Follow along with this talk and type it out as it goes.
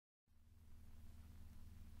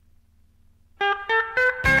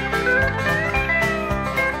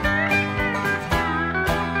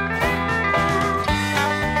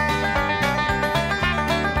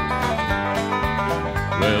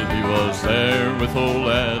with old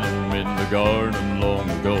Adam in the garden long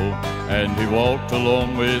ago, and he walked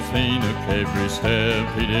along with Enoch every step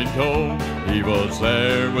he did go. He was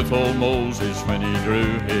there with old Moses when he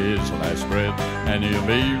drew his last breath, and he'll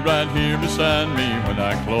be right here beside me when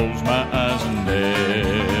I close my eyes in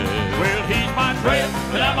death. Well, he's my breath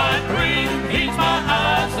that I might breathe, he's my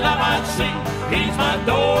eyes that I might see, he's my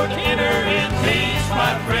door to enter in, he's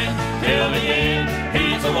my friend till the end.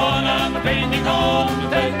 He's the one I'm depending on to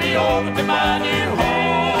take me over to my new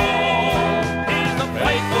home. He's the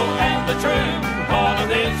faithful and the true, all of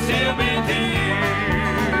this he'll be to you.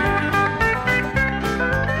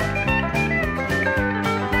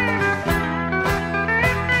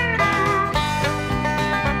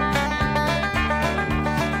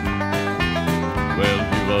 Well,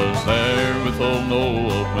 he was there with old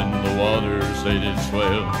Noah when the waters they did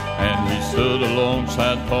swell, and he stood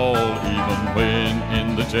alongside Paul even when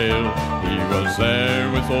in the jail. He was there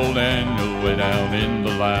with old Daniel way down in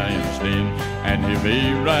the lion's den, and he'll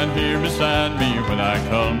be right here beside me when I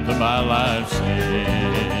come to my life's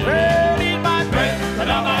end. Well, he's my breath that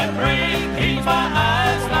I might breathe, he's my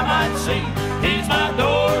eyes that I might see, he's my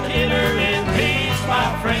door to enter in, he's my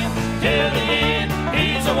friend till the end.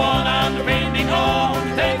 He's the one I'm depending on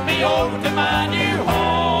to take me over to my new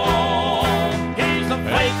home. He's the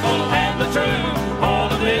faithful and the true, all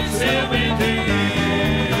of this he'll be to you.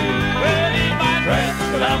 Well, he's my breath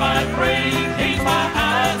that I might breathe, he's my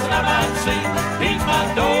eyes that I might see, he's my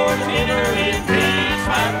door to enter in, he's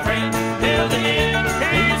my friend till the end.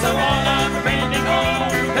 He's the one I'm depending on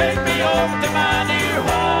to take me over to my new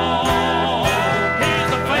home. He's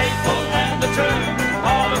the faithful and the true,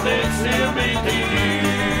 all of this he'll be to you.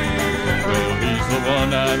 Well, he's the one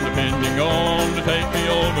I'm depending on to take me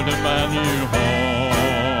over to my new home.